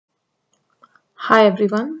Hi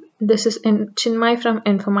everyone, this is Chinmay from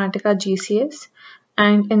Informatica GCS,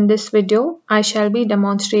 and in this video I shall be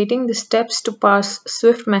demonstrating the steps to parse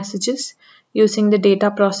Swift messages using the data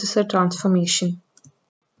processor transformation.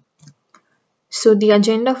 So the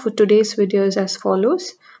agenda for today's video is as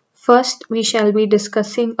follows. First, we shall be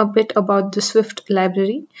discussing a bit about the Swift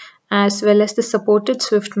library as well as the supported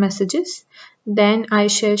Swift messages. Then I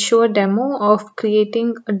shall show a demo of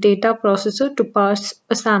creating a data processor to parse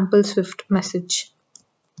a sample Swift message.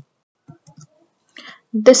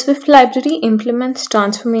 The Swift library implements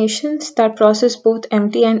transformations that process both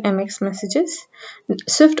empty and MX messages.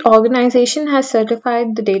 Swift organization has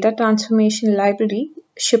certified the data transformation library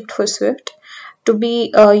shipped for Swift to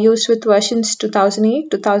be used with versions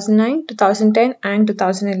 2008, 2009, 2010 and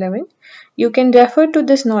 2011. You can refer to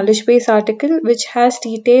this knowledge base article which has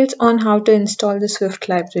details on how to install the Swift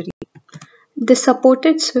library. The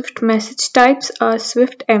supported Swift message types are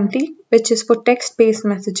Swift empty, which is for text-based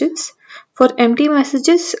messages. For empty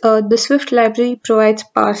messages, the Swift library provides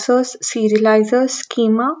parsers, serializers,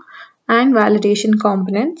 schema, and validation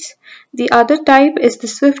components. The other type is the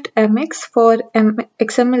Swift MX for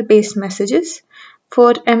XML-based messages.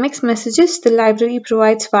 For MX messages, the library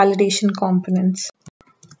provides validation components.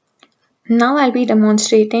 Now I'll be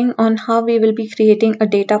demonstrating on how we will be creating a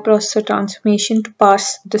data processor transformation to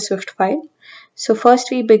parse the Swift file. So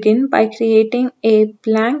first we begin by creating a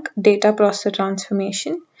blank data processor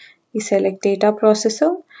transformation. We select data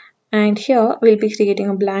processor and here we'll be creating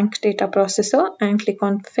a blank data processor and click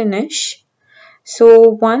on finish.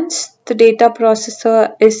 So once the data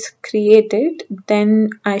processor is created,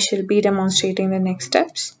 then I shall be demonstrating the next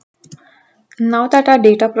steps. Now that our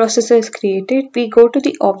data processor is created, we go to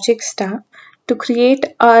the Objects tab to create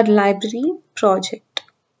our library project.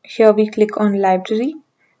 Here we click on Library,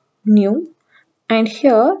 New, and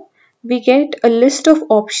here we get a list of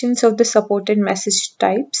options of the supported message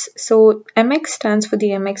types. So MX stands for the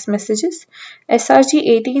MX messages,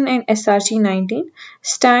 SRG18 and SRG19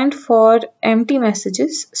 stand for empty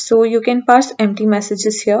messages. So you can parse empty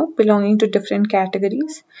messages here belonging to different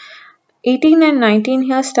categories. 18 and 19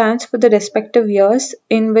 here stands for the respective years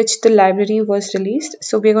in which the library was released.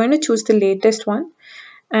 So we're going to choose the latest one.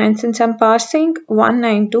 And since I'm parsing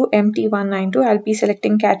 192, empty 192, I'll be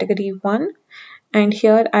selecting category 1. And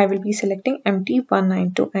here I will be selecting empty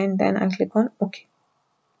 192 and then I'll click on OK.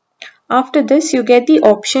 After this, you get the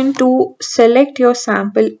option to select your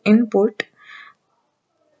sample input.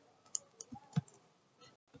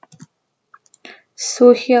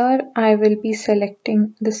 So here I will be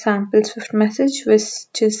selecting the sample Swift message,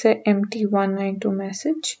 which is a empty 192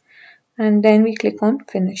 message, and then we click on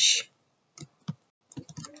finish.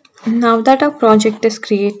 Now that our project is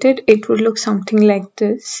created, it would look something like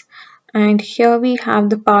this. And here we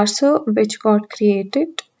have the parser which got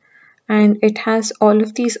created, and it has all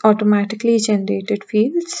of these automatically generated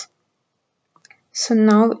fields. So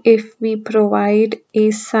now if we provide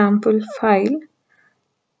a sample file,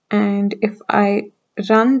 and if I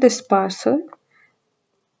run this parser,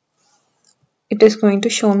 it is going to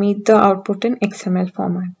show me the output in XML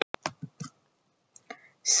format.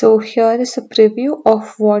 So here is a preview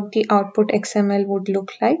of what the output XML would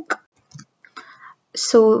look like.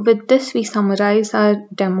 So with this we summarize our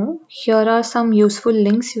demo. Here are some useful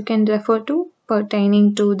links you can refer to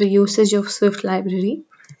pertaining to the usage of Swift library.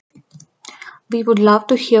 We would love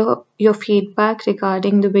to hear your feedback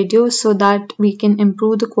regarding the videos so that we can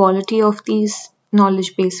improve the quality of these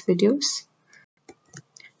knowledge-based videos.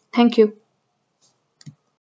 Thank you.